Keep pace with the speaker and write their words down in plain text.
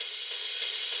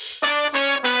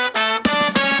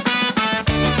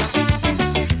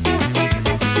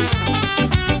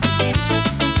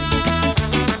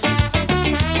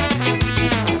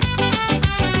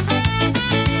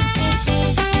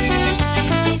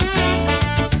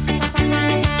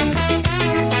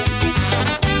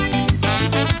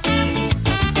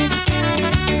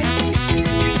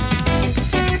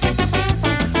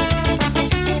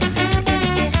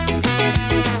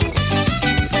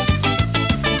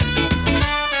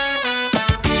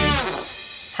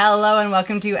Hello and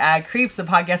welcome to Ad Creeps, a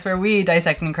podcast where we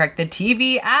dissect and correct the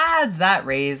TV ads that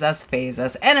raise us, phase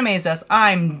us, and amaze us.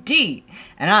 I'm Dee,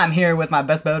 and I'm here with my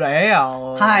best bud,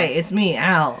 Al. Hi, it's me,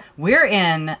 Al. We're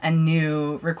in a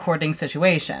new recording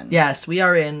situation. Yes, we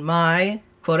are in my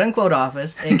quote-unquote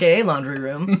office, aka laundry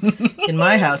room, in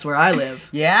my house where I live.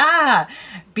 Yeah,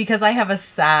 because I have a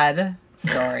sad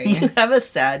story. You have a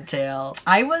sad tale.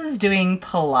 I was doing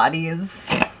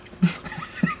Pilates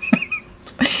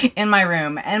in my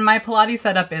room, and my Pilates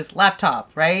setup is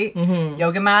laptop, right? Mm-hmm.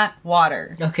 Yoga mat,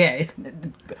 water. Okay.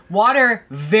 Water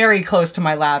very close to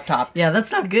my laptop. Yeah,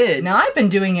 that's not good. Now, I've been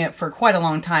doing it for quite a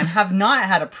long time, have not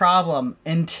had a problem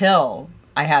until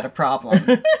I had a problem.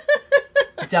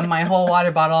 Dumped my whole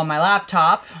water bottle on my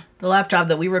laptop. The laptop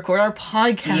that we record our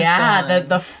podcast Yeah, on.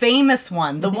 the famous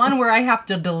one. The one where I have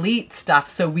to delete stuff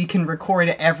so we can record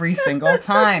it every single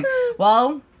time.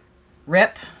 Well,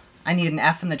 rip. I need an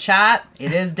F in the chat.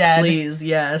 It is dead. Please,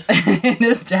 yes. It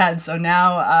is dead, so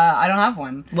now I don't have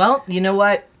one. Well, you know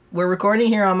what? We're recording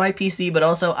here on my PC, but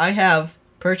also I have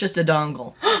purchased a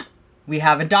dongle. We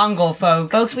have a dongle,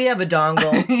 folks. Folks, we have a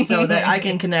dongle so that I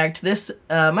can connect this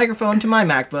microphone to my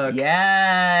MacBook.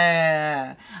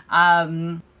 Yeah.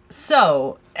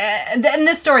 So, and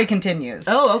this story continues.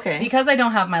 Oh, okay. Because I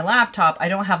don't have my laptop, I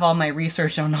don't have all my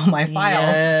research on all my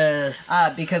files.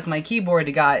 Yes. Because my keyboard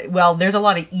there's a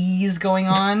lot of E's going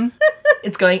on.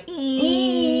 It's going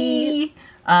E.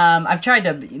 I've tried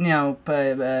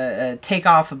to, take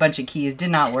off a bunch of keys. Did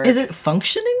not work. Is it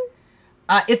functioning?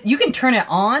 You can turn it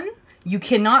on. You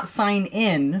cannot sign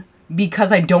in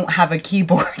because I don't have a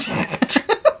keyboard.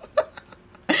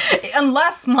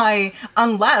 Unless my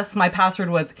password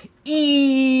was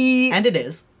E. And it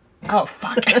is. Oh,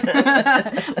 fuck.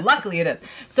 Luckily it is.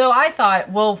 So I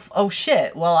thought, well, oh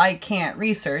shit. Well, I can't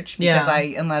research because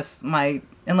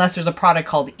unless there's a product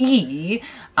called E,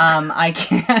 I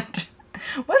can't.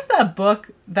 What's that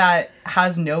book that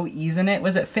has no E's in it?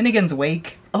 Was it Finnegan's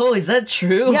Wake? Oh, is that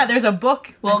true? Yeah, there's a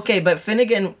book. Well, okay, but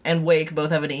Finnegan and Wake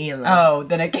both have an E in them. Oh,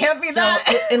 then it can't be So,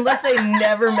 that. unless they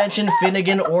never mention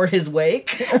Finnegan or his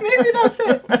Wake. Maybe that's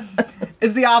it.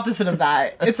 It's the opposite of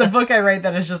that. It's a book I write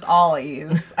that is just all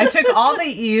E's. I took all the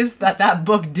E's that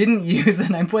book didn't use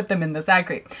and I put them in the Ad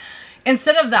Creep.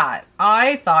 Instead of that,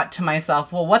 I thought to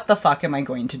myself, well, what the fuck am I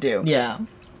going to do? Yeah.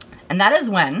 And that is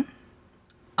when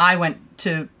I went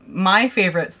to my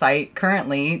favorite site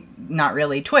currently, not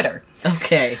really, Twitter.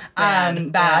 Okay. Bad.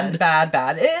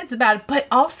 It's bad, but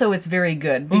also it's very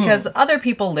good because other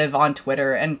people live on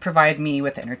Twitter and provide me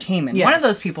with entertainment. Yes. One of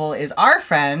those people is our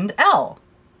friend, Elle.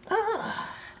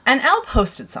 And Elle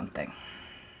posted something.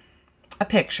 A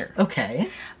picture. Okay.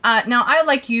 Now, I'd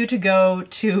like you to go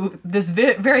to this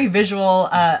very visual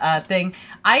thing.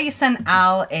 I sent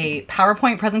Al a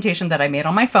PowerPoint presentation that I made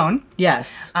on my phone.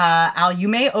 Yes. Al, you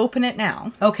may open it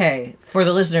now. Okay. For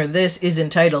the listener, this is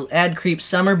entitled Ad Creep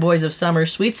Summer Boys of Summer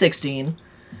Sweet 16.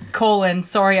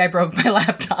 Sorry I broke my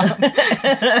laptop.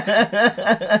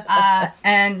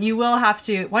 And you will have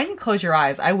to, why don't you close your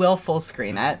eyes? I will full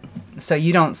screen it so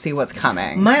you don't see what's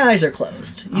coming. My eyes are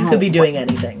closed. You could be doing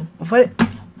anything.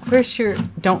 Where's your,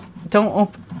 don't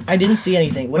open. I didn't see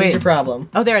anything. What is Wait. your problem?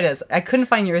 Oh, there it is. I couldn't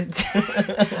find your,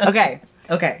 okay.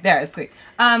 Okay. There, it's sweet.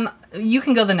 You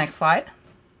can go the next slide.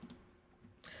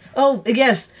 Oh,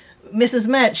 yes. Mrs.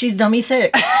 Met, she's dummy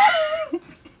thick.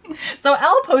 So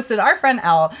Elle posted, our friend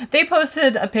Elle, they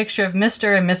posted a picture of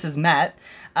Mr. and Mrs. Met.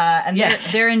 And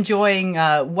yes. they're enjoying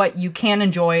what you can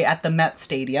enjoy at the Met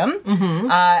Stadium.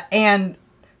 Mm-hmm. And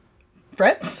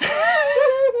Fritz,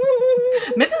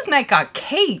 Mrs. Met got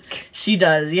cake. She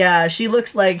does, yeah. She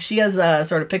looks like she has a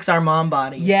sort of Pixar mom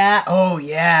body. Yeah. Oh,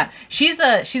 yeah. She's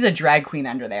a drag queen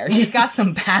under there. She's got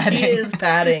some padding. She is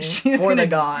padding for the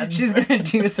gods. She's gonna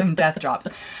do some death drops.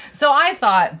 So I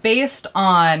thought, based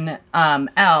on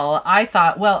Elle, I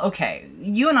thought, well, okay,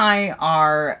 you and I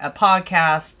are a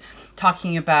podcast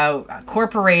talking about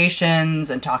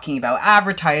corporations and talking about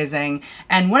advertising.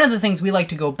 And one of the things we like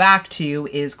to go back to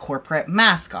is corporate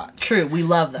mascots. True, we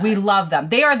love that. We love them.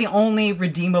 They are the only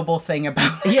redeemable thing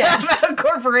about, Yes. about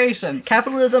corporations.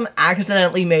 Capitalism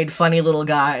accidentally made funny little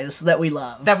guys that we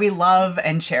love. That we love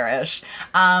and cherish.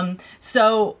 And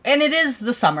it is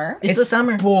the summer. It's the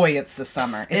summer. Boy, it's the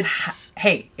summer. It's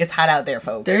hot out there,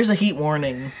 folks. There's a heat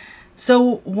warning.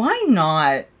 So why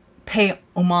not pay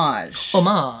homage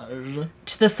to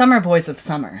the summer boys of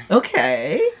summer?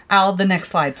 Okay. Al, the next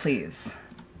slide, please.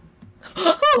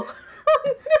 Oh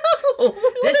no! What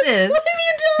have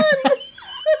you done?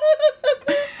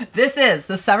 This is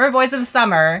the Summer Boys of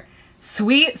Summer,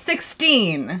 Sweet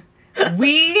 16.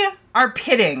 We are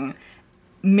pitting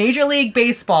Major League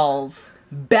Baseball's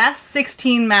best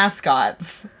 16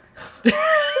 mascots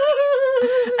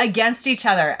against each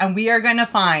other, and we are going to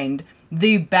find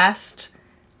the best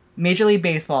Major League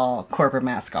Baseball corporate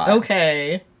mascot.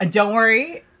 Okay. Don't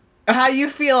worry. How do you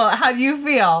feel? How do you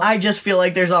feel? I just feel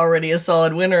like there's already a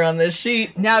solid winner on this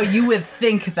sheet. Now, you would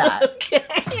think that.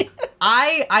 Okay.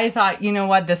 I thought, you know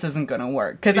what, this isn't going to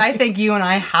work, because I think you and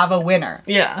I have a winner.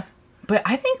 Yeah. But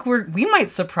I think we might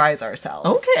surprise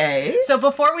ourselves. Okay. So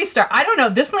before we start, I don't know,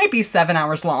 this might be 7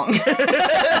 hours long.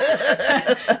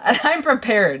 I'm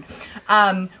prepared.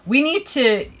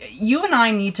 You and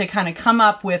I need to kind of come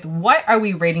up with, what are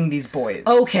we rating these boys?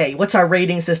 Okay, what's our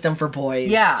rating system for boys?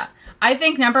 Yeah. I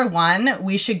think number one,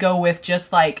 we should go with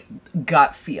just like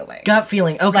gut feeling. Gut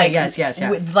feeling. Okay, Like,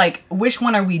 yes. Like, which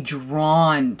one are we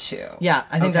drawn to? Yeah,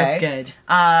 I think that's good.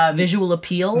 Visual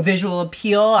appeal. Visual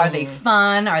appeal. Are they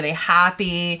fun? Are they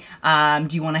happy?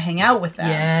 Do you want to hang out with them?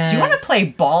 Yes. Do you want to play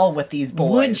ball with these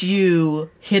boys? Would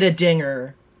you hit a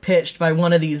dinger pitched by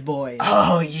one of these boys?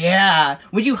 Oh, yeah.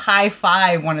 Would you high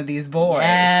five one of these boys?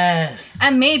 Yes.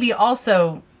 And maybe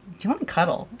also, do you want to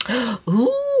cuddle?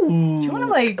 Ooh. Do you want to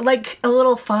like a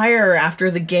little fire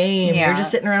after the game? Yeah. You're just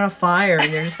sitting around a fire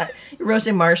and you're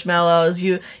roasting marshmallows.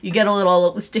 You get a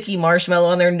little sticky marshmallow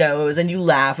on their nose and you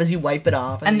laugh as you wipe it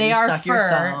off. And then they you are suck fur. your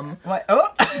thumb. What?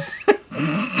 Oh.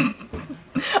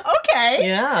 Okay.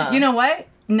 Yeah. You know what?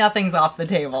 Nothing's off the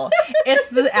table. It's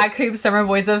the At Creep Summer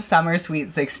Boys of Summer Sweet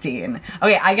 16.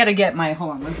 Okay, I gotta get my,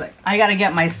 hold on one sec. I gotta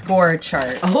get my score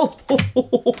chart. Oh,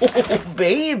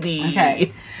 baby.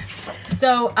 Okay.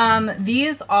 So,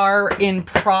 these are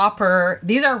ranked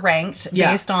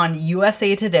based on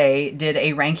USA Today did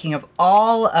a ranking of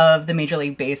all of the Major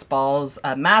League Baseball's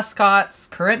mascots,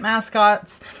 current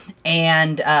mascots,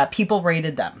 and people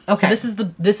rated them. Okay. So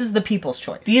this is the people's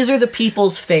choice. These are the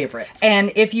people's favorites.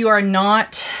 And if you are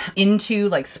not into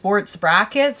like sports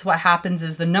brackets, what happens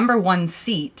is the number 1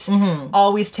 seat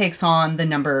always takes on the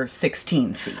number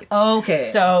 16 seat. Okay.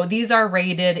 So these are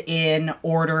rated in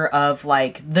order of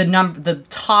like the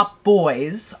top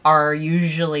boys are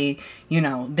usually,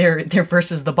 they're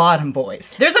versus the bottom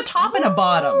boys. There's a top and a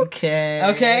bottom. Okay.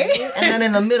 Okay. And then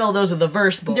in the middle, those are the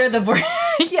verse boys. They're the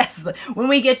yes. When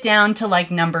we get down to like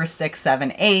number 6,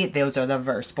 7, 8, those are the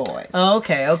verse boys.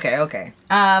 Okay.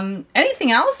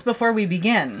 Anything else before we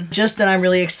begin? Just that I'm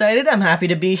really excited. I'm happy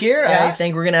to be here. Yeah. I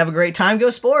think we're gonna have a great time.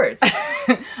 Go sports.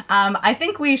 I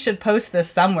think we should post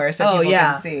this somewhere so people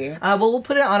can see. Well, we'll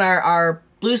put it on our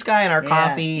Blue Sky and our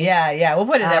coffee. Yeah. We'll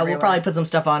put it everywhere. We'll probably put some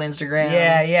stuff on Instagram.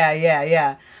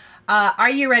 Yeah.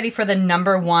 Are you ready for the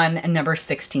number 1 and number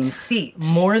 16 seat?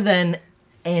 More than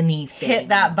anything. Hit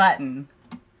that button.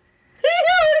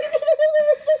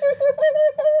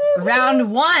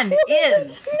 Round 1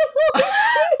 is... No.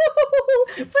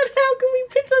 But how can we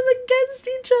pit them against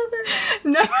each other?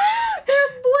 No.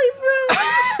 They're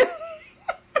boyfriends.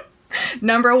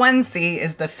 Number 1 seat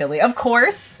is the Philly. Of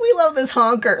course. We love this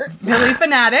honker. Philly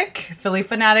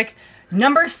Fanatic.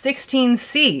 Number 16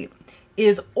 seat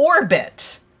is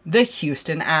Orbit, the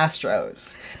Houston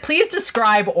Astros. Please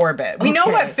describe Orbit. We know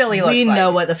what Philly looks like. We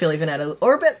know what the Philly Fanatic.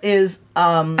 Orbit is,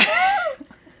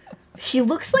 he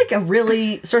looks like a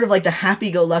really, sort of like the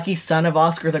happy-go-lucky son of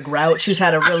Oscar the Grouch, who's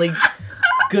had a really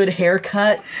good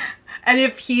haircut. And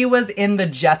if he was in the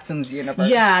Jetsons universe.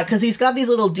 Yeah, because he's got these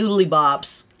little doodly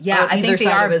bops. Yeah, I think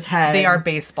of his head. they are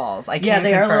baseballs. I can't Yeah,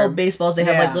 they confirm. are little baseballs. They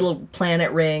have Yeah. like little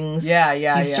planet rings.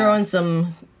 Yeah. He's throwing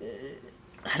some,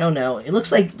 I don't know. It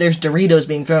looks like there's Doritos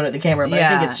being thrown at the camera, but I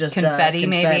think it's just confetti.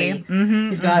 Maybe. Mm-hmm,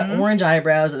 He's got orange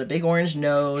eyebrows and a big orange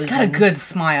nose. He's got a good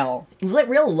smile.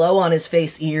 Real low on his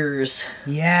face ears.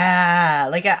 Yeah,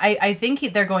 like I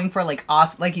think they're going for like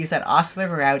like you said, Oscar the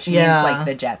Grouch means like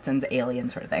the Jetsons, alien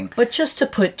sort of thing. But just to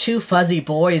put two fuzzy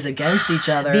boys against each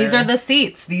other. These are the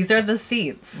seats.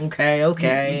 Okay.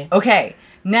 Okay.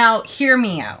 Now, hear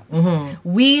me out. Mm-hmm.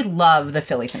 We love the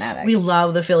Philly Fanatic. We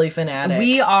love the Philly Fanatic.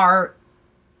 We are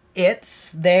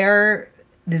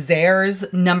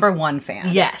Zare's number 1 fan.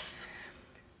 Yes.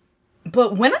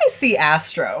 But when I see I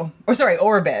see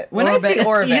Orbit.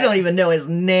 You don't even know his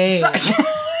name.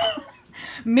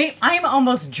 I'm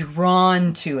almost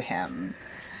drawn to him.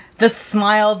 The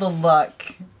smile, the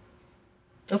look.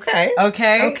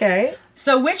 Okay.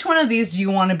 So which one of these do you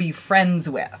want to be friends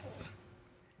with?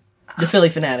 The Philly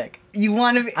Fanatic. You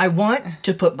want to be... I want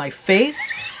to put my face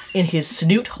in his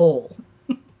snoot hole.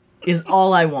 Is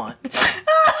all I want.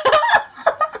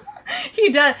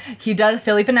 He does.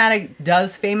 Philly Fanatic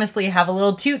does famously have a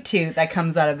little toot that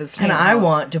comes out of his And I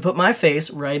want to put my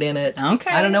face right in it. Okay.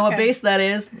 I don't know what base that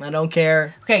is. I don't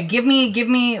care. Okay, give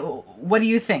me what do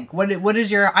you think? What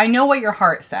is your? I know what your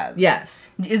heart says. Yes.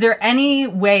 Is there any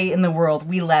way in the world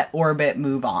we let Orbit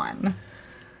move on?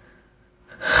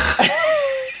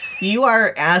 You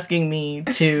are asking me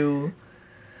to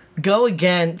go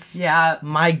against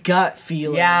my gut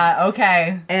feeling. Yeah,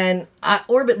 okay. And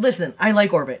Orbit, listen, I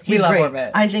like Orbit. He's we love great.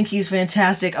 Orbit. I think he's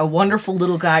fantastic. A wonderful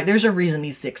little guy. There's a reason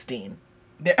he's 16.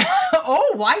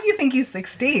 Oh, why do you think he's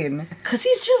 16? Because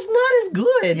he's just not as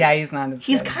good. Yeah, he's not as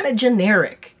He's good. kind of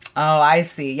generic. Oh, I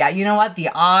see. Yeah, you know what? The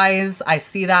eyes, I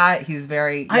see that. He's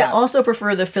very... I also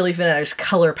prefer the Philly Fanatics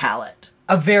color palette.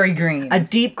 A very green. A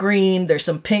deep green. There's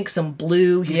some pink, some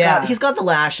blue. He's got the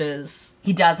lashes.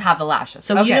 He does have the lashes.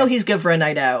 So you know he's good for a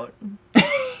night out.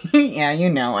 Yeah, you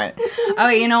know it.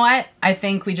 Okay, you know what? I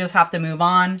think we just have to move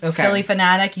on. Okay. Philly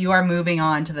Fanatic, you are moving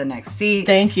on to the next seat.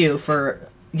 Thank you for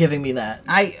giving me that.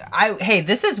 Hey,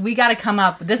 we got to come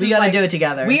up. We got to do it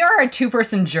together. We are a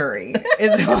 2-person jury,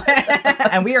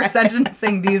 and we are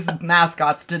sentencing these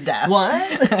mascots to death.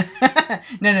 What?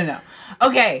 No.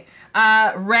 Okay,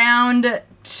 round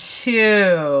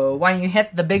 2. Why don't you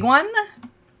hit the big one?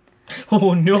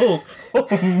 Oh no. Oh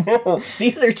no.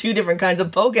 These are 2 different kinds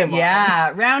of Pokemon.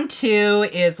 Yeah, round 2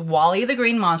 is Wally the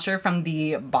Green Monster from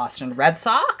the Boston Red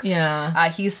Sox. Yeah.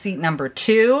 He's seat number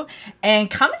 2. And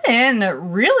coming in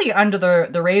really under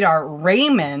the radar,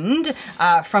 Raymond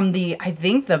from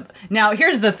now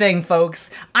here's the thing, folks.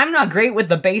 I'm not great with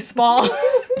the baseball.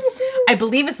 I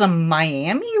believe it's the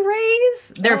Miami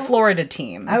Rays. They're a Florida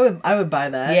team. I would buy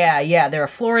that. Yeah, they're a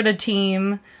Florida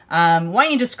team. Why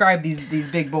don't you describe these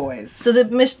big boys? So the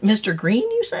Mr. Green,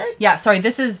 you said? Yeah, sorry,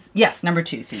 this is, number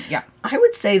 2 seat, yeah. I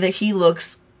would say that he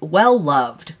looks well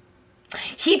loved.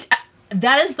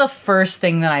 That is the first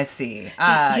thing that I see.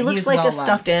 He looks like a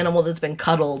stuffed animal that's been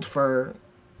cuddled for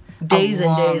days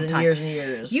and days and years and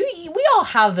years. We all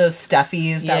have those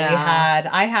stuffies that we had.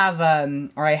 I have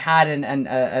I had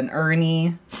an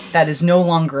Ernie that is no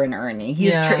longer an Ernie.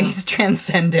 He's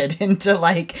transcended into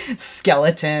like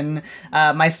skeleton.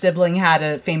 My sibling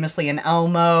had famously an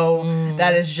Elmo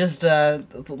that is just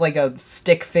like a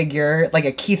stick figure, like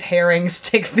a Keith Haring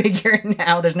stick figure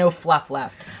now. There's no fluff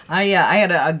left. I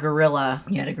had a gorilla.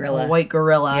 You had a gorilla. A white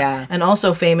gorilla. Yeah. And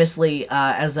also famously,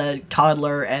 as a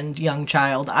toddler and young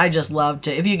child, I just loved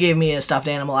to, if you gave me a stuffed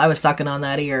animal, I was sucking on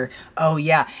that ear. Oh,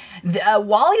 yeah.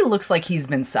 Wally looks like he's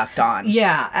been sucked on.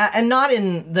 Yeah, and not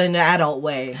in the adult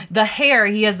way. The hair,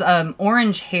 he has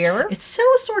orange hair. It's so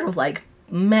sort of like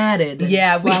matted.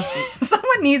 Yeah, well,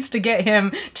 someone needs to get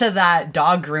him to that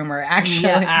dog groomer, actually.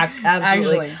 Yeah,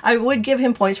 absolutely. Actually. I would give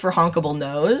him points for honkable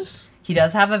nose. He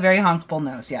does have a very honkable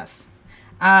nose, yes.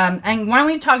 And why don't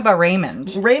we talk about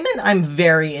Raymond? Raymond, I'm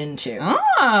very into.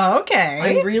 Oh, okay.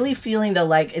 I'm really feeling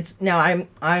the it's now.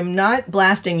 I'm not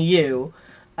blasting you,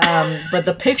 but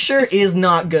the picture is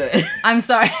not good. I'm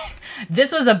sorry.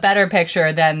 This was a better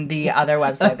picture than the other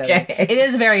website. Okay. It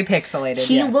is very pixelated.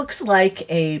 He looks like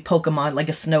a Pokemon, like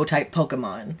a snow type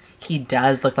Pokemon. He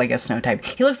does look like a snow type.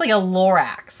 He looks like a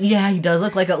Lorax. Yeah, he does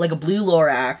look like a blue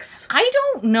Lorax. I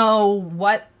don't know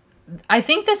what. I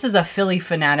think this is a Philly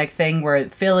Fanatic thing where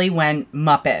Philly went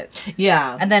Muppet.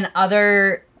 Yeah. And then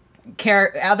other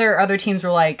teams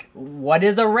were like, what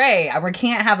is a ray? We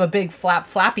can't have a big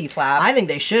flappy flap. I think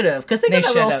they should have, because they got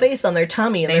a little face on their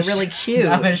tummy and they're really cute.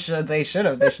 They should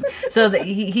have. So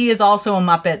he is also a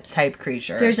Muppet type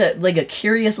creature. There's a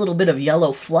curious little bit of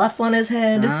yellow fluff on his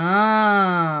head. Oh,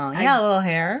 yeah, a little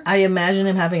hair. I imagine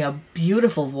him having a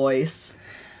beautiful voice.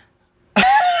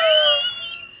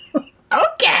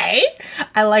 Okay,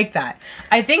 I like that.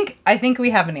 I think we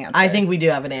have an answer. I think we do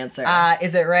have an answer.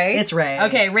 Is it Ray? It's Ray.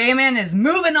 Okay, Raymond is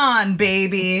moving on,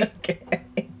 baby. Okay.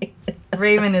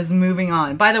 Raymond is moving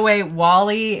on. By the way,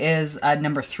 Wally is a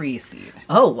number 3 seed.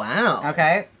 Oh wow.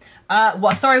 Okay.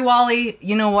 Sorry, Wally.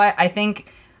 You know what?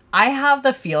 I have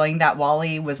the feeling that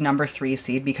Wally was number 3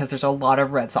 seed because there's a lot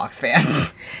of Red Sox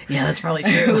fans. Yeah, that's probably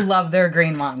who true. love their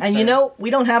green monster. And we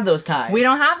don't have those ties. We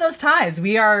don't have those ties.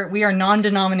 We are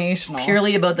non-denominational. It's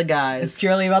purely about the guys. It's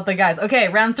purely about the guys. Okay,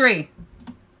 round 3.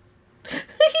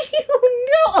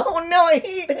 Oh no, I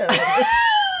hate him.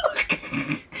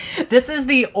 This is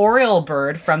the Oriole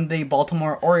bird from the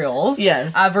Baltimore Orioles.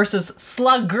 Yes. Versus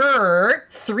Slugger,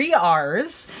 3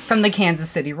 R's, from the Kansas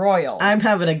City Royals. I'm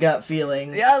having a gut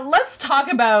feeling. Let's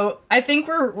talk about, I think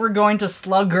we're going to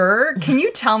Slugger. Can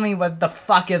you tell me what the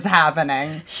fuck is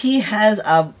happening? He has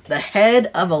the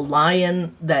head of a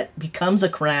lion that becomes a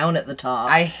crown at the top.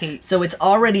 So it's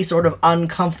already sort of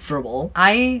uncomfortable.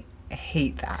 I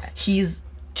hate that. He's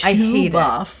I hate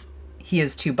buff. he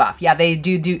is too buff. Yeah, they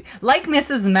do like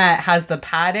Mrs. Met has the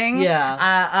padding.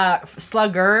 Yeah.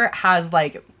 Slugger has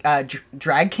like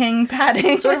drag king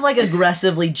padding. Sort of like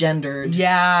aggressively gendered.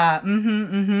 Yeah.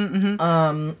 And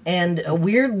a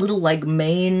weird little like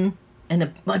mane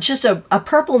and just a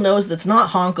purple nose that's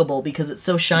not honkable because it's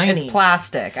so shiny. It's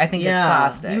plastic. I think it's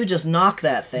plastic. You would just knock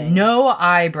that thing. No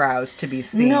eyebrows to be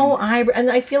seen. No eyebrow. And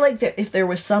I feel like that if there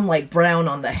was some like brown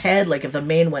on the head, like if the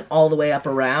mane went all the way up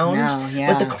around. No,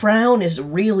 yeah. But the crown is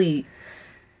really...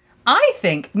 I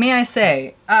think, may I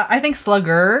say, I think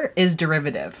Slugger is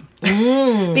derivative.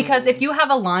 Because if you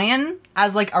have a lion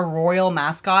as like a royal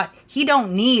mascot, he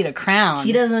don't need a crown.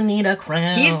 He doesn't need a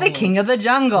crown. He's the king of the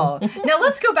jungle. Now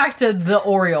let's go back to the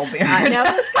Oriole beard. Now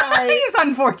this guy... He's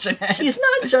unfortunate. He's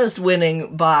not just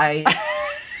winning by...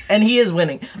 And he is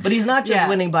winning. But he's not just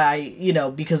winning by,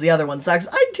 because the other one sucks.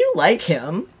 I do like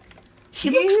him. He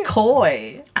looks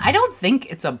coy. I don't think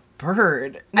it's a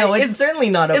bird. No, it's certainly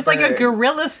not a bird. It's like a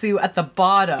gorilla suit at the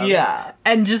bottom. Yeah.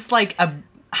 And just like a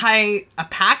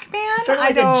Pac-Man? Sort of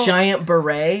like a giant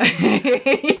beret.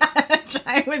 Yeah,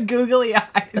 giant with googly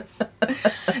eyes.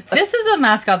 This is a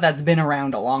mascot that's been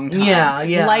around a long time.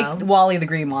 Yeah. Like Wally the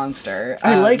Green Monster.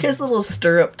 I like his little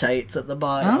stirrup tights at the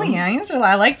bottom. Oh yeah,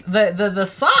 I like the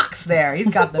socks there. He's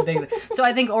got the big... So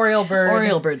I think Oriole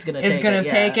Bird's gonna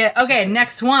take it. Okay,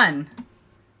 next one.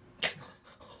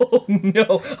 Oh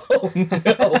no.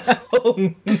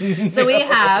 So we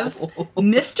have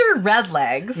Mr.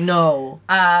 Redlegs. No.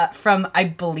 From, I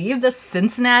believe, the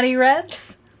Cincinnati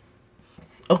Reds.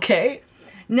 Okay.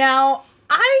 Now,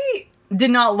 I did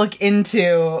not look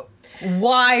into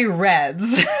why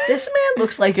Reds. This man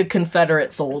looks like a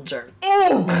Confederate soldier.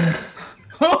 Oh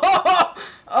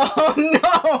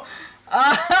no!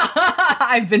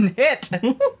 I've been hit.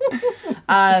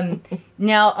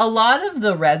 Now, a lot of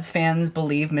the Reds fans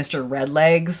believe Mr.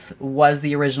 Redlegs was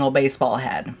the original baseball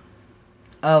head.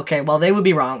 Okay, well, they would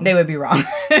be wrong. They would be wrong.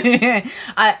 I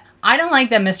don't like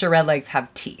that Mr. Redlegs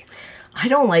have teeth. I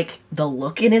don't like the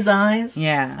look in his eyes.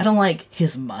 Yeah. I don't like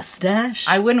his mustache.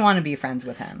 I wouldn't want to be friends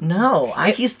with him. No,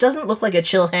 he doesn't look like a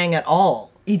chill hang at all.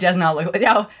 He does not look like...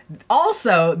 Now,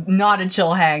 also, not a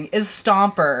chill hang, is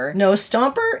Stomper. No,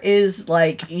 Stomper is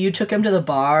like, you took him to the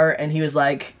bar and he was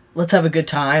like, let's have a good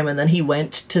time. And then he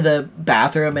went to the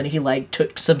bathroom and he like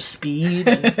took some speed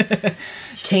and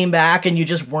came back and you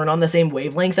just weren't on the same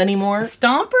wavelength anymore.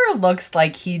 Stomper looks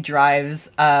like he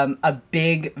drives a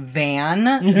big van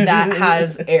that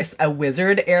has a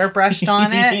wizard airbrushed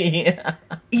on it.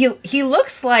 Yeah. He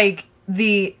looks like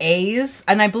the A's,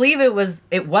 and I believe it was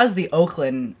the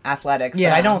Oakland Athletics,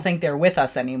 but I don't think they're with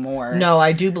us anymore. No,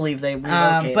 I do believe they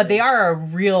relocated. But they are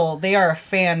a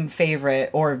fan favorite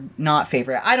or not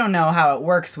favorite. I don't know how it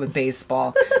works with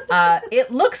baseball.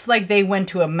 It looks like they went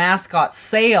to a mascot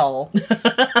sale.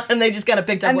 And they just kind of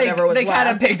picked up whatever was left. They kind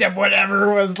of picked up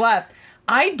whatever was left.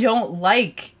 I don't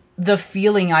like the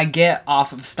feeling I get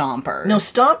off of Stomper. No,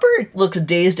 Stomper looks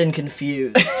dazed and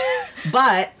confused.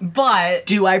 But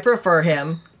do I prefer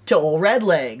him to old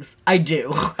Redlegs? I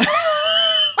do.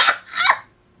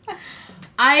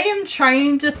 I am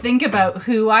trying to think about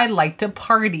who I'd like to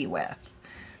party with.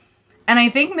 And I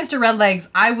think Mr. Redlegs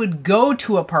I would go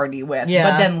to a party with,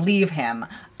 but then leave him.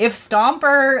 If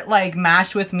Stomper, like,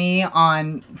 matched with me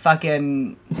on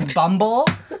fucking Bumble,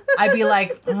 I'd be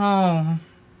like, oh,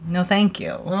 no thank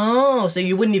you. Oh, so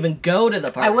you wouldn't even go to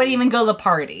the party? I wouldn't even go to the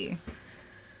party.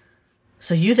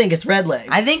 So you think it's Redlegs?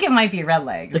 I think it might be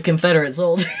Redlegs. The Confederate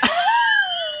soldier.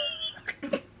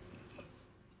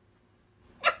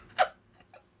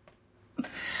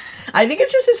 I think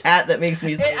it's just his hat that makes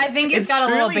me say I think it's got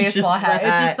a little baseball hat.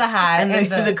 It's just the hat.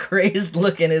 And the crazed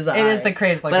look in his eyes. It is the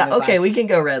crazed look in his eyes. But okay, we can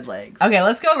go Redlegs. Okay,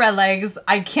 let's go Redlegs.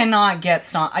 I cannot get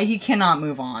Stomp. He cannot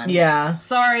move on. Yeah.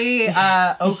 Sorry,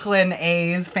 Oakland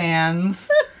A's fans.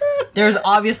 There's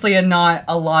obviously not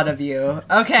a lot of you.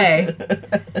 Okay.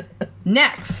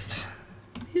 Next.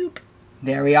 Oop.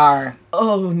 There we are.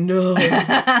 Oh, no.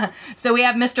 So we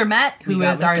have Mr. Met, who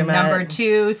is our number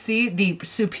 2, the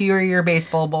superior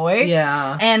baseball boy.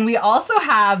 Yeah. And we also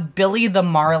have Billy the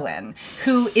Marlin,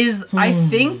 who is, I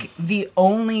think, the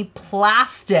only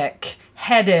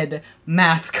plastic-headed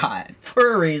mascot.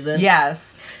 For a reason.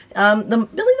 Yes. Billy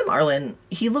the Marlin,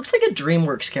 he looks like a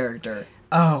DreamWorks character.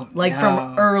 Oh, like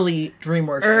from early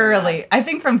DreamWorks. Early. I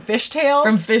think from Fishtails.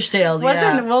 From Fishtails,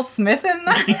 Wasn't Will Smith in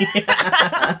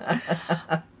that?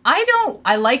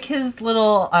 I like his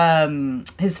little,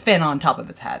 his fin on top of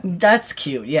his head. That's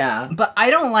cute, yeah. But I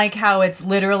don't like how it's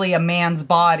literally a man's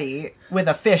body with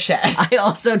a fish head. I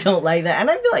also don't like that. And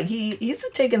I feel like he's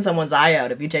taking someone's eye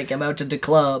out if you take him out to the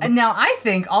club. And now I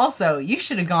think also you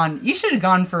should have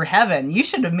gone for heaven. You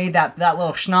should have made that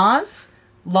little schnoz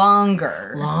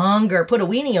longer. Put a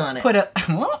weenie on it.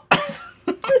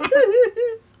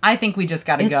 I think we just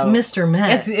gotta go. It's Mr.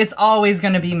 Met. It's always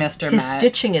gonna be Mr. Met. His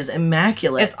stitching is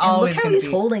immaculate. It's always and look how gonna he's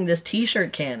be. holding this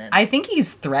t-shirt cannon. I think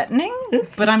he's threatening,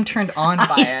 but I'm turned on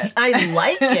by it. I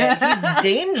like it. He's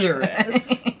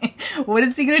dangerous. What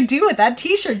is he gonna do with that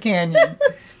t-shirt cannon?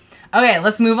 Okay,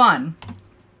 let's move on.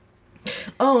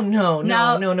 Oh no.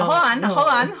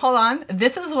 Hold on.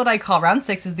 This is what I call round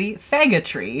 6 is the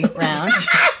faggotry round.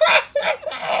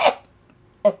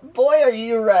 Boy, are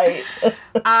you right.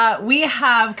 We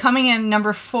have coming in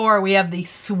number 4, we have the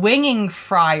swinging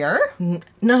friar.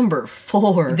 Number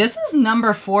 4. This is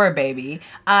number 4, baby.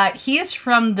 He is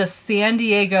from the San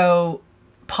Diego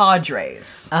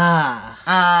Padres.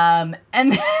 And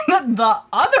then the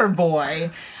other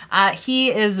boy,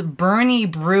 he is Bernie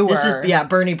Brewer.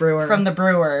 Bernie Brewer. From the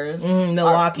Brewers.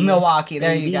 Milwaukee. Milwaukee,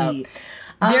 there baby. you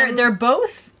go. They're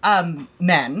both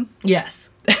men.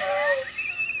 Yes.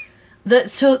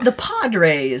 The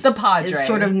Padres. The Padres. Is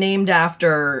sort of named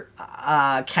after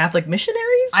Catholic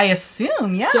missionaries? I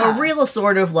assume, yeah. So a real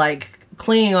sort of like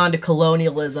clinging on to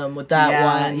colonialism with that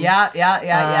one.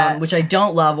 Yeah. Which I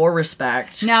don't love or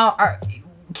respect. Now,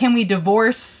 can we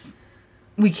divorce?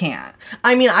 We can't.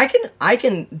 I mean, I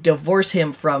can divorce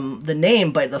him from the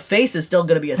name, but the face is still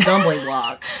going to be a stumbling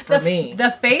block for me. The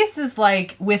face is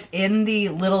like within the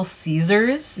Little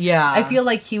Caesars. Yeah. I feel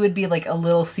like he would be like a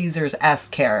Little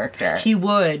Caesars-esque character. He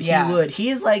would.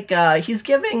 He's like, he's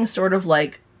giving sort of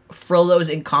like Frollo's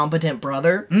incompetent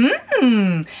brother.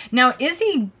 Now, is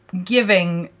he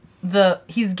giving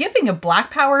he's giving a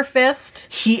Black Power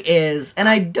fist? He is. And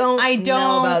I don't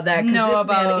know about that because this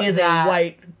man is a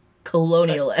white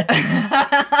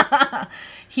colonialist.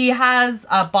 He has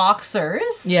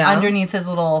boxers underneath his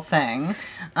little thing.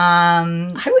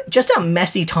 Just a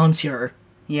messy tonsure.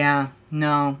 Yeah,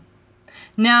 no.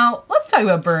 Now, let's talk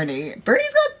about Bernie.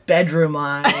 Bernie's got bedroom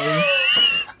eyes.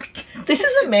 This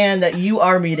is a man that you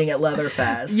are meeting at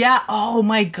Leatherfest. Yeah, oh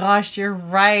my gosh, you're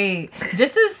right.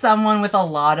 This is someone with a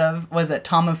lot of, was it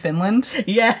Tom of Finland?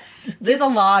 Yes. There's a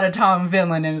lot of Tom of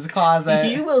Finland in his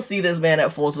closet. You will see this man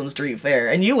at Folsom Street Fair,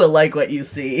 and you will like what you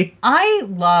see. I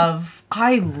love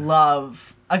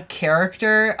a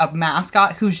character, a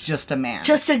mascot who's just a man.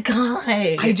 Just a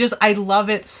guy. I love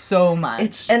it so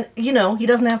much. And he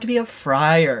doesn't have to be a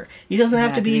friar. He doesn't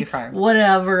have to be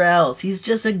whatever else. He's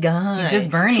just a guy. He's just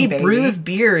Bernie, baby. He brews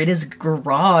beer in his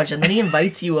garage, and then he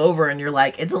invites you over, and you're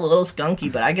like, it's a little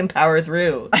skunky, but I can power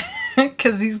through.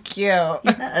 Because he's cute.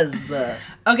 Yes.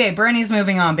 Okay, Bernie's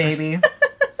moving on, baby.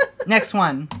 Next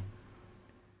one.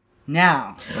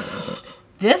 Now...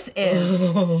 This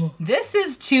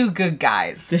is Two Good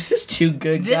Guys. This is Two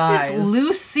Good Guys. This is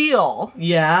Lucille.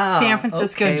 Yeah. San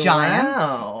Francisco Giants.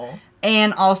 Wow.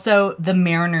 And also the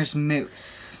Mariners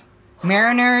Moose.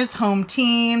 Mariners, home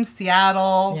team,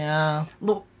 Seattle. Yeah.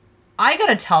 Look, I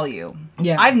gotta tell you,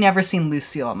 I've never seen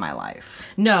Lucille in my life.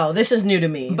 No, this is new to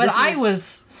me. But I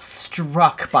was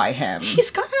struck by him. He's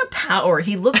got a power.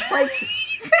 He looks like...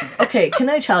 Okay,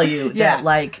 can I tell you that,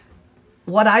 like...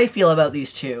 What I feel about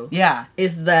these two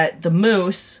is that the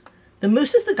moose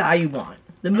is the guy you want.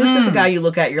 The moose is the guy you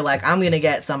look at, you're like, I'm going to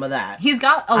get some of that. He's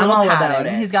got a little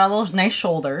padding. He's got a little nice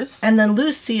shoulders. And then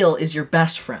Lucille is your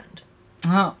best friend.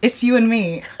 Oh, it's you and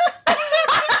me.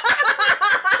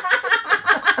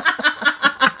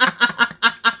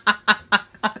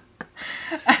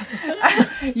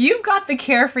 You've got the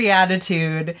carefree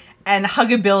attitude and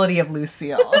huggability of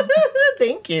Lucille.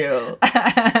 Thank you.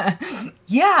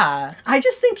 Yeah. I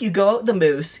just think you go the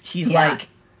moose, he's like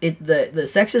the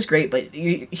sex is great, but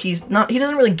he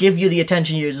doesn't really give you the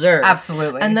attention you deserve.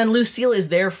 Absolutely. And then Lucille is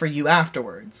there for you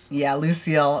afterwards. Yeah,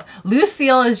 Lucille.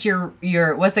 Lucille is your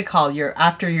what's it called?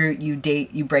 After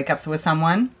you break up with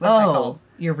someone. What's that called?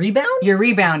 Your rebound? Your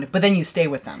rebound, but then you stay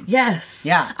with them. Yes.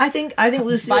 Yeah. I think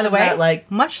Lucille By the is way, that, like...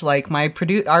 much like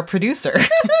our producer.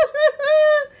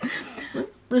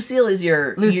 Lucille is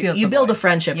your... You build a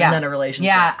friendship and then a relationship.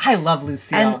 Yeah, I love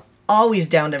Lucille. And always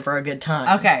down for a good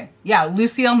time. Okay. Yeah,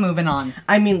 Lucille, moving on.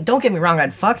 I mean, don't get me wrong,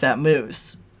 I'd fuck that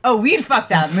moose. Oh, we'd fuck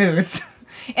that moose.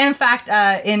 In fact,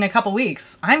 in a couple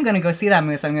weeks, I'm going to go see that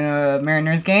moose. I'm going to a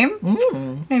Mariners game.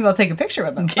 Maybe I'll take a picture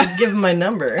with him. Give him my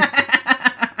number.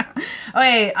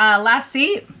 Okay, last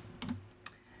seat.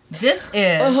 This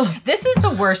is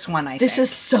the worst one, I think. This is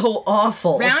so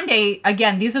awful. Round 8,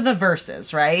 again, these are the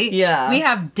verses, right? Yeah. We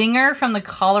have Dinger from the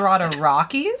Colorado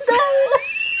Rockies.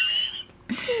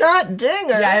 Not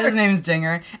Dinger. Yeah, his name's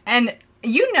Dinger. And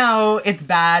you know it's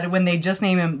bad when they just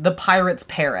name him the Pirates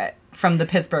Parrot from the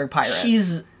Pittsburgh Pirates.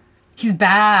 He's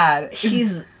bad.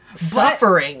 He's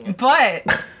suffering.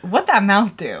 But what that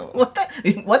mouth do? What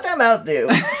that mouth do?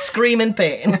 Scream in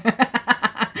pain.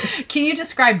 Can you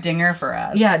describe Dinger for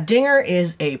us? Yeah, Dinger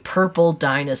is a purple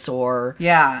dinosaur.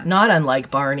 Yeah. Not unlike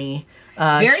Barney.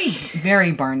 Very,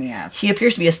 very Barney-esque. He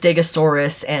appears to be a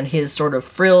stegosaurus, and his sort of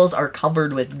frills are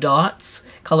covered with dots,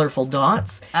 colorful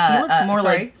dots. He looks more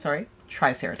like... Sorry.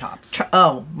 Triceratops.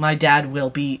 Oh, my dad will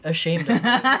be ashamed of me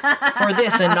for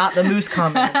this and not the moose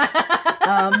comment.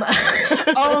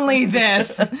 Only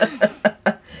this.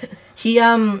 He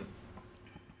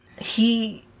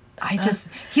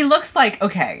looks like,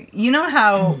 okay, you know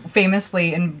how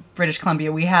famously in British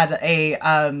Columbia we had a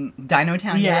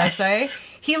Dinotown Yes. USA?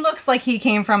 He looks like he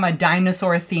came from a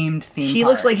dinosaur-themed theme He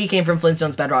park. looks like he came from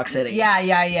Flintstones Bedrock City. Yeah.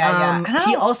 I don't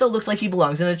He know. also looks like he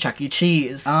belongs in a Chuck E.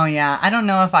 Cheese. Oh, yeah. I don't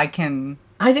know if I can...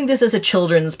 I think this is a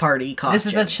children's party costume. This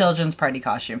is a children's party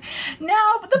costume.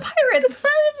 Now, but the Pirates...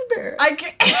 bear. I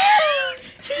can't...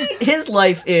 His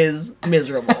life is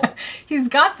miserable. He's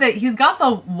got the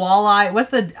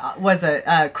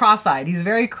walleye. Cross-eyed. He's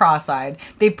very cross-eyed.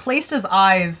 They placed his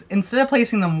eyes, instead of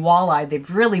placing them wall-eyed,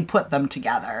 they've really put them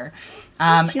together.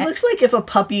 He looks like if a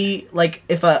puppy, like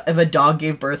if a dog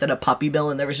gave birth at a puppy mill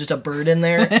and there was just a bird in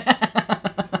there.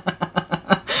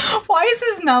 Why is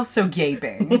his mouth so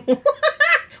gaping?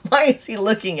 Why is he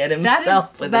looking at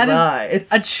himself with his eyes?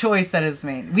 A choice that is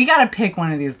made. We gotta pick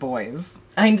one of these boys.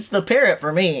 I mean, it's the parrot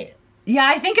for me. Yeah,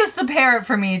 I think it's the parrot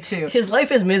for me too. His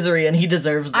life is misery and he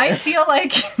deserves this. I feel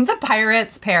like the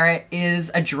Pirate's parrot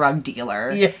is a drug dealer.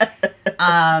 Yeah.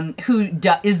 Who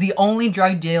is the only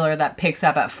drug dealer that picks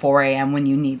up at 4 a.m. when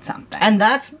you need something. And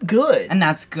that's good. And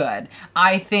that's good.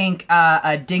 I think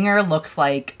a Dinger looks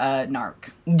like a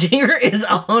narc. Dinger is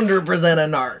 100% a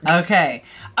narc.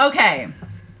 Okay.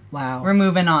 Wow. We're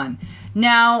moving on.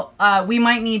 Now, we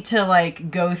might need to,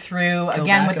 go through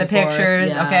again with the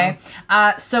pictures, yeah. Okay?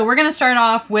 So we're going to start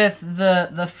off with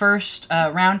the first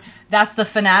round. That's the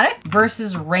Fanatic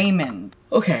versus Raymond.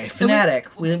 Okay, Fanatic.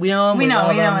 We know him. We know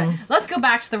him. it. Let's go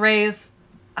back to the Rays.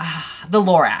 The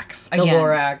Lorax. Again. The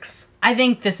Lorax. I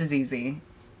think this is easy.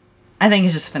 I think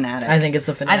it's just Fanatic. I think it's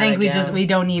the Fanatic, I think we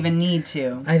don't even need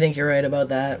to. I think you're right about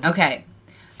that. Okay.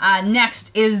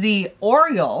 Next is the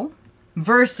Oriole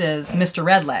versus Mr.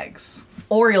 Redlegs.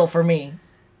 Oriole for me.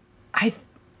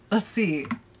 Let's see.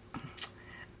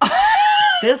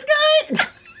 This guy?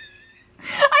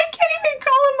 I can't even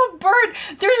call him a bird.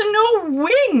 There's no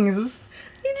wings.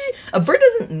 A bird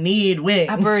doesn't need wings.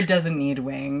 A bird doesn't need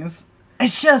wings.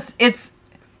 It's just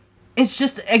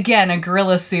again a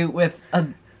gorilla suit with a.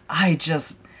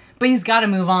 But he's got to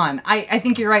move on. I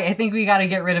think you're right. I think we got to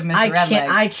get rid of Mr. Redlegs.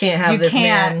 I can't have this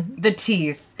man. The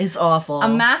teeth. It's awful. A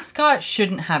mascot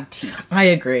shouldn't have teeth. I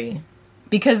agree.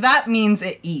 Because that means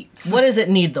it eats. What does it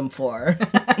need them for?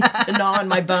 To gnaw on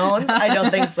my bones? I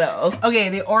don't think so. Okay,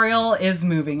 the Oriole is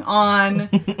moving on.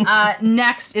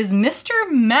 Next is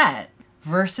Mr. Met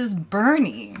versus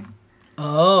Bernie.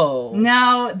 Oh.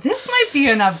 Now, this might be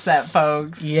an upset,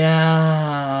 folks.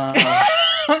 Yeah.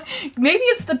 Maybe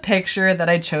it's the picture that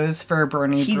I chose for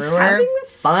Bernie He's Brewer. having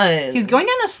fun. He's going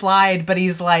down a slide, but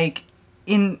he's like,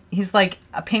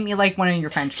 paint me like one of your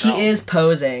French girls. He is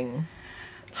posing.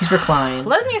 He's reclined.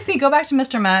 Let me see. Go back to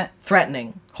Mr. Met.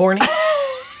 Threatening. Horny.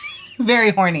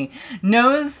 Very horny.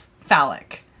 Nose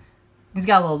phallic. He's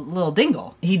got a little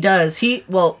dingle. He does. His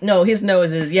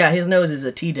nose is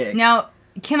a T-dick. Now,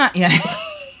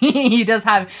 he does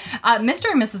have,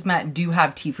 Mr. and Mrs. Met do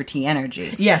have T for T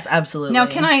energy. Yes, absolutely. Now,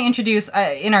 can I introduce,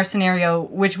 in our scenario,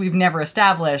 which we've never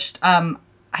established,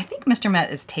 I think Mr.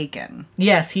 Met is taken.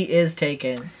 Yes, he is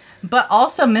taken. But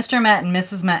also, Mr. Met and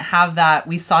Mrs. Met have that,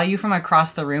 we saw you from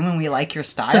across the room and we like your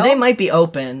style. So they might be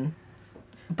open.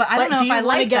 But I don't know if I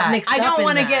like that. I don't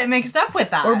want to get mixed up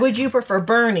with that. Or would you prefer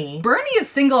Bernie? Bernie is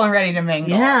single and ready to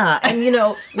mingle. Yeah, and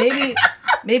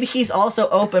maybe he's also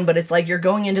open, but it's like you're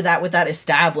going into that with that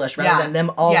established rather than them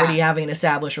already having an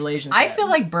established relationship. I feel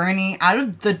like Bernie, out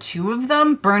of the two of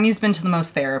them, Bernie's been to the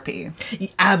most therapy.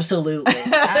 Absolutely.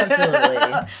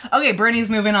 Absolutely. Okay,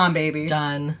 Bernie's moving on, baby.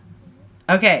 Done.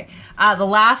 Okay, the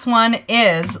last one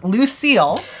is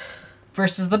Lucille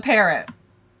versus the parrot.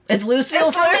 It's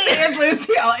Lucille for me.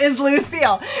 It's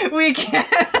Lucille. We can't.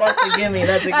 That's a gimme.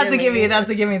 That's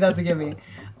a gimme.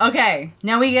 Okay,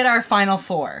 now we get our final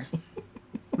four.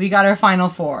 Now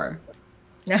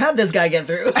how'd this guy get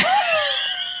through?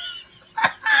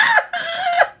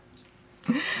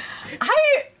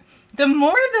 The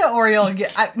more the Oriole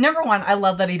number one, I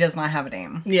love that he does not have a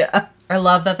name. Yeah. I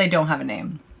love that they don't have a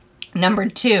name. Number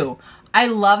two, I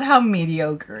love how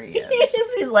mediocre he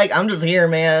is. He's like, I'm just here,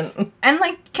 man. And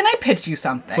like, can I pitch you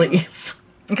something? Please.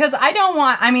 Because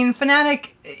Fnatic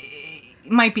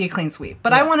might be a clean sweep,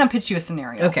 but I want to pitch you a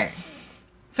scenario. Okay.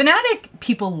 Fnatic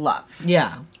people love.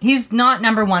 Yeah. He's not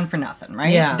number one for nothing,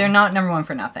 right? Yeah. They're not number one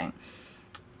for nothing.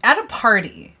 At a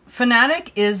party,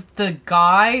 Fnatic is the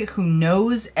guy who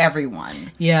knows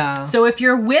everyone. Yeah. So if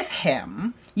you're with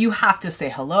him, you have to say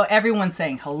hello. Everyone's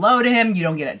saying hello to him. You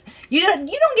don't get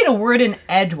a word in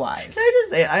edgewise. Can I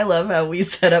just say, I love how we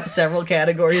set up several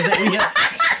categories that we have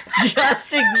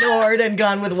just ignored and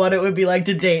gone with what it would be like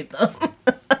to date them.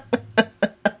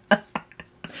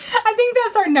 I think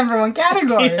that's our number one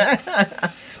category.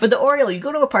 Yeah. But the Oriole, you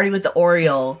go to a party with the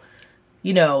Oriole,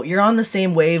 you know, you're on the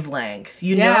same wavelength.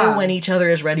 You know when each other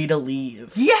is ready to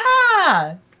leave.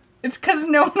 Yeah. It's because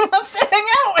no one wants to hang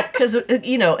out with. Because,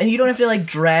 you know, and you don't have to, like,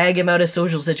 drag him out of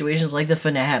social situations like the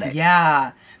Fnatic.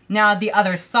 Yeah. Now, the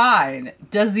other side,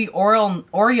 does the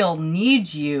Oriole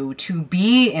need you to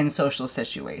be in social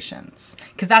situations?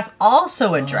 Because that's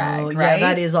also a drag, right?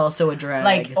 Yeah, that is also a drag.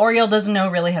 Like, Oriole doesn't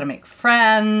know really how to make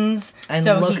friends. And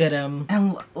so look at him.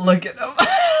 And look at him.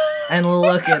 And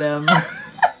look at him.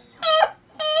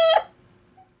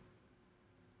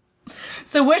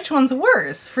 So which one's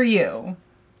worse for you?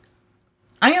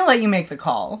 I'm going to let you make the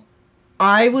call.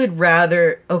 I would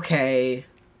rather... Okay...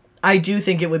 I do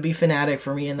think it would be Fnatic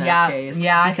for me in that case.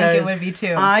 Yeah, I think it would be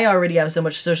too. I already have so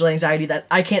much social anxiety that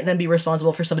I can't then be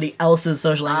responsible for somebody else's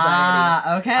social anxiety.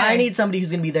 Ah, okay. I need somebody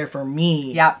who's going to be there for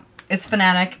me. Yeah, it's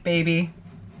Fnatic, baby.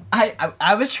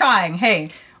 I was trying. Hey,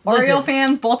 Oriole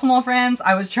fans, Baltimore fans,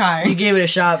 I was trying. You gave it a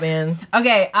shot, man.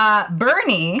 Okay,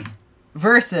 Bernie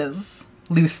versus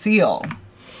Lucille.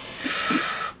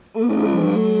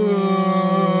 Ooh.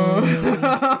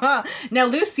 Now,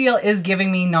 Lucille is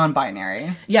giving me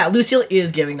non-binary. Yeah, Lucille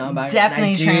is giving non-binary.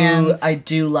 Definitely trans. I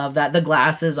do love that. The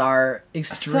glasses are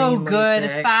extremely so good,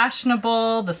 sick.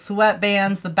 Fashionable, the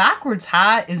sweatbands, the backwards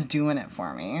hat is doing it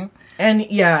for me. And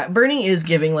yeah, Bernie is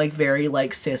giving like very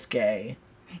like cis gay.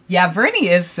 Yeah, Bernie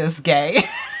is cis gay.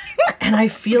 And I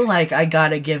feel like I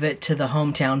gotta give it to the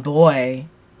hometown boy.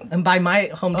 And by my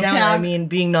hometown, I mean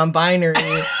being non-binary.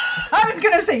 I was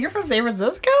gonna say, you're from San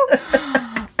Francisco?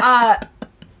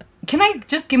 Can I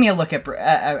just give me a look at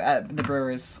the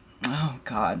Brewers? Oh,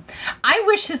 God. I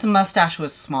wish his mustache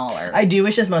was smaller. I do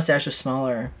wish his mustache was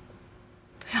smaller.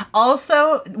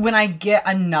 Also, when I get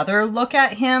another look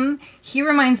at him, he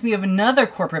reminds me of another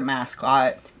corporate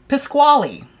mascot,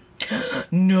 Pasquale.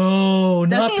 No,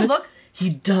 Doesn't he look... He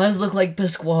does look like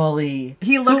Pasquale.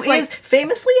 He looks like... Who is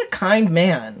famously a kind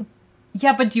man.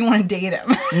 Yeah, but do you want to date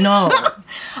him? No.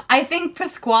 I think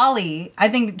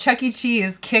Chuck E.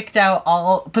 Cheese kicked out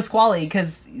all Pasquale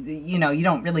because, you know, you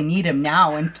don't really need him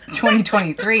now in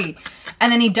 2023.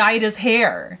 And then he dyed his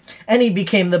hair. And he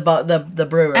became the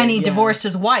brewer. And he divorced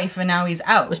his wife, and now he's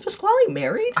out. Was Pasquale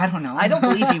married? I don't know. I don't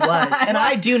believe he was. And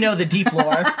I do know the deep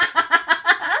lore.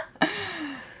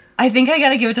 I think I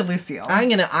gotta give it to Lucille.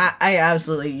 I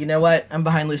absolutely, you know what? I'm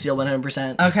behind Lucille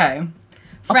 100%. Okay.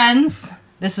 Friends,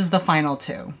 this is the final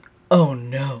two. Oh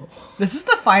no. This is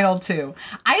the final two.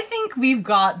 I think we've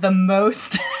got the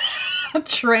most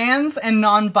trans and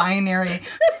non-binary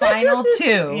final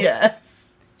two.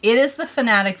 Yes. It is the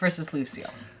Fnatic versus Lucille.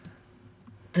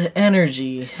 The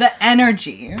energy. The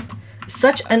energy.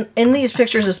 In these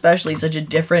pictures especially, such a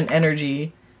different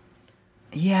energy.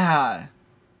 Yeah.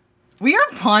 We are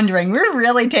pondering. We're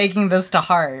really taking this to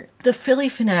heart. The Philly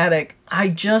Fnatic, I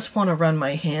just want to run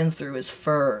my hands through his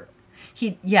fur.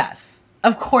 Yes,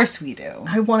 of course we do.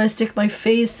 I want to stick my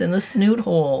face in the snoot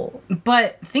hole.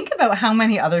 But think about how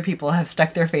many other people have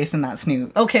stuck their face in that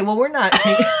snoot. Okay, well, we're not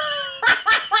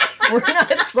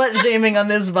slut shaming on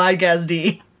this podcast,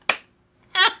 D.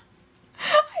 I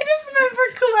just meant for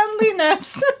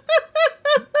cleanliness.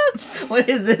 What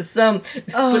is this?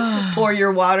 Pour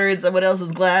your water in someone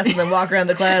else's glass and then walk around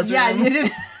the classroom. Yeah, you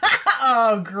did.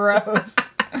 Oh, gross.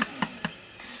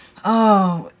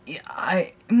 Oh,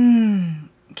 Can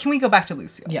we go back to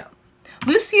Lucille? Yeah.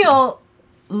 Lucille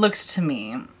looks to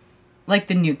me like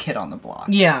the new kid on the block.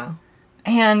 Yeah.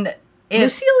 And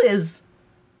Lucille is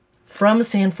from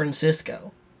San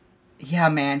Francisco. Yeah,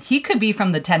 man. He could be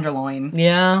from the Tenderloin.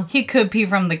 Yeah. He could be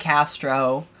from the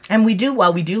Castro. And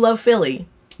while we do love Philly.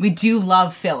 We do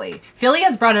love Philly. Philly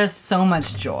has brought us so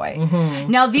much joy. Mm-hmm.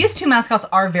 Now, these two mascots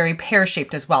are very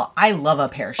pear-shaped as well. I love a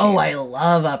pear shape. Oh, I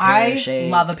love a pear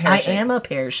shape. I love a pear shape. I am a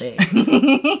pear shape.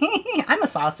 I'm a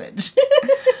sausage.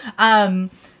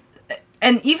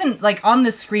 and even like on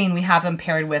the screen, we have him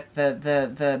paired with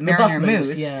the Mariner buff moose,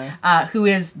 Moose, yeah. who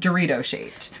is Dorito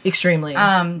shaped. Extremely.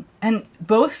 And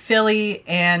both Philly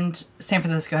and San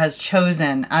Francisco has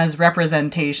chosen as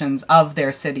representations of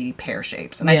their city pear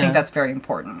shapes, and I think that's very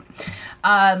important.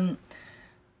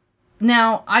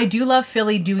 Now, I do love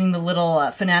Philly doing the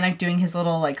little Fanatic doing his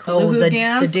little like hula hoop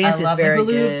dance. The dance I is love very the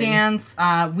hula hoop good. dance.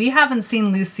 We haven't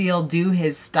seen Lucille do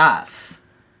his stuff.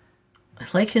 I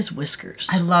like his whiskers.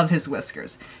 I love his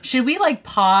whiskers. Should we like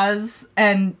pause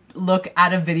and look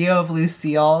at a video of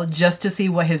Lucille just to see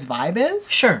what his vibe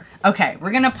is? Sure. Okay, we're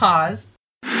gonna pause.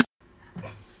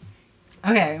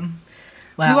 Okay.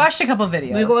 Wow. We watched a couple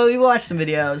videos. We watched some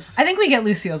videos. I think we get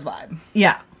Lucille's vibe.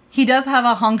 Yeah. He does have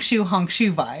a honk shoe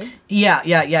vibe.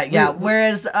 Yeah.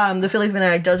 Whereas the Philly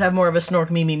Fanatic does have more of a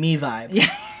snork me vibe. Yeah,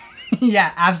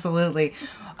 yeah, absolutely.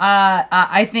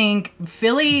 I think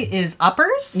Philly is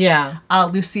uppers. Yeah.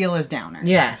 Lucille is downers.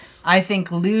 Yes. I think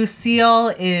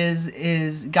Lucille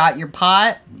is got your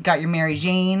pot, got your Mary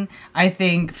Jane. I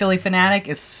think Philly Fanatic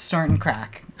is snorting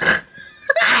crack.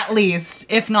 At least,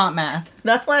 if not meth.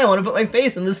 That's why I want to put my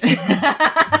face in this.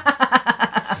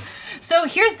 So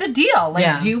here's the deal.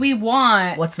 Like, do we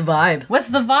want... What's the vibe? What's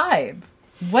the vibe?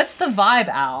 What's the vibe,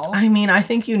 Al? I mean, I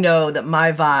think you know that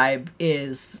my vibe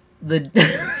is the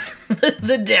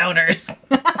the downers.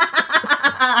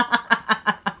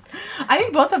 I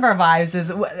think both of our vibes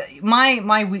is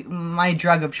my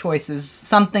drug of choice is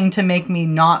something to make me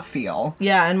not feel.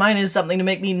 Yeah, and mine is something to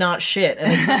make me not shit,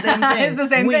 and it's the same thing. It's the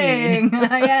same Weed. thing.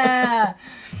 Yeah.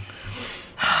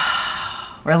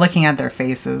 We're looking at their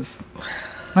faces.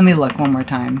 Let me look one more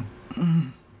time.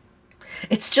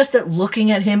 It's just that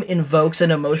looking at him invokes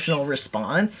an emotional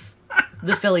response.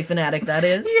 The Philly Fanatic, that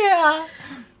is. Yeah.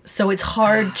 So it's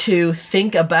hard to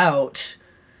think about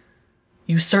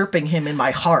usurping him in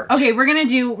my heart. Okay, we're gonna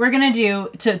do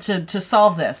to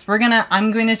solve this.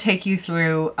 I'm going to take you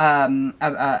through an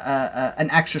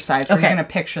exercise. We're gonna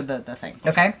picture the thing.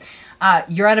 Okay.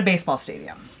 You're at a baseball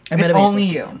stadium. It's only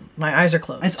you. My eyes are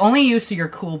closed. It's only you, so you're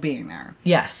cool being there.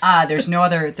 Yes. There's no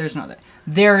other.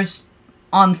 There's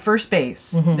on first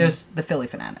base. Mm-hmm. There's the Philly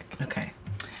Fanatic. Okay.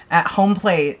 At home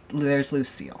plate, there's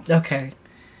Lucille. Okay.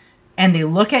 And they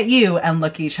look at you and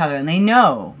look at each other, and they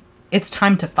know it's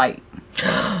time to fight.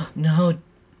 No,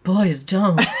 boys,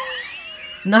 don't.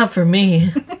 Not for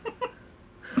me.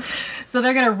 So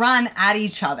they're gonna run at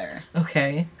each other.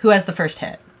 Okay. Who has the first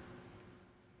hit?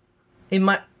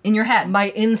 In your head. My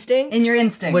instinct. In your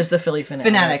instinct. Was the Philly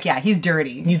Fanatic. Yeah, he's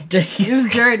dirty. He's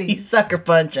dirty. He's sucker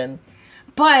punching.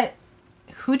 But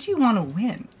who do you want to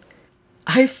win?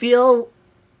 I feel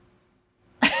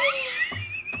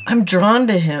I'm drawn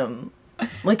to him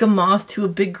like a moth to a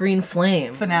big green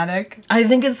flame. Fanatic. I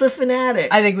think it's the Fanatic.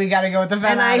 I think we got to go with the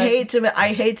Fanatic. And I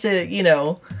hate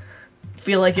to,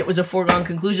 feel like it was a foregone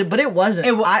conclusion, but it wasn't.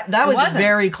 That was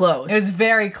very close. It was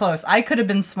very close. I could have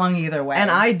been swung either way. And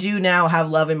I do now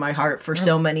have love in my heart for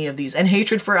so many of these, and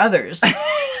hatred for others.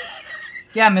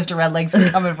 Yeah, Mr. Red Legs, we're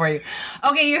coming for you.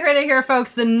 Okay, you heard it here,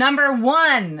 folks. The number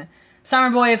one Summer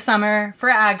Boy of Summer for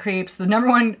Ad Creeps, the number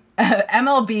one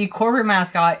MLB corporate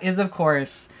mascot is, of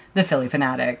course, the Philly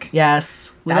Fanatic.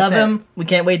 Yes. We love him. We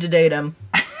can't wait to date him.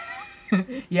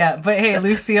 Yeah, but hey,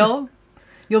 Lucille,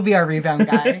 you'll be our rebound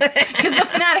guy. Because the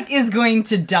Fanatic is going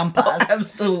to dump us. Oh,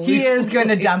 absolutely. He is going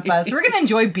to dump us. We're going to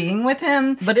enjoy being with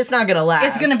him. But it's not going to last.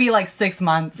 It's going to be like 6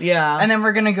 months. Yeah. And then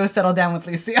we're going to go settle down with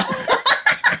Lucille.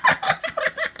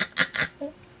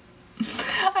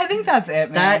 I think that's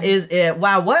it, man. That is it.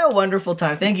 Wow, what a wonderful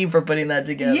time. Thank you for putting that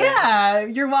together. Yeah,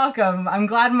 you're welcome. I'm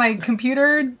glad my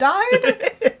computer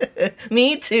died.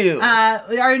 Me too.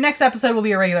 Our next episode will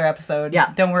be a regular episode.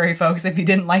 Yeah. Don't worry, folks, if you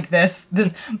didn't like this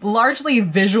largely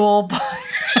visual...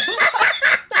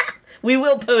 We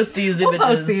will post these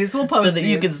images. We'll post so that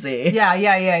these. you can see.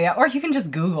 Yeah. Or you can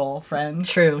just Google, friends.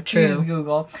 True. You can just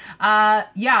Google.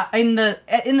 Yeah. In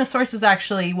the sources,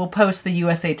 actually, we'll post the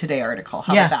USA Today article.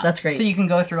 How about that? That's great. So you can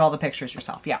go through all the pictures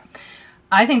yourself. Yeah.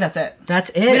 I think that's it. That's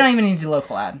it. We don't even need to do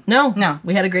local ad. No.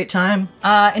 We had a great time.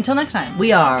 Until next time.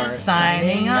 We are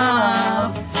signing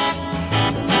off.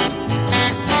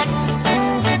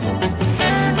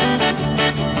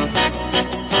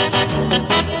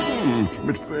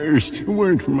 But first, a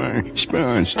word from our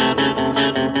sponsor.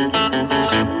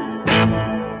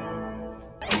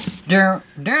 Na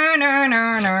na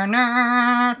na na na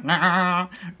na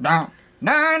na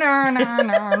na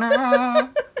na na.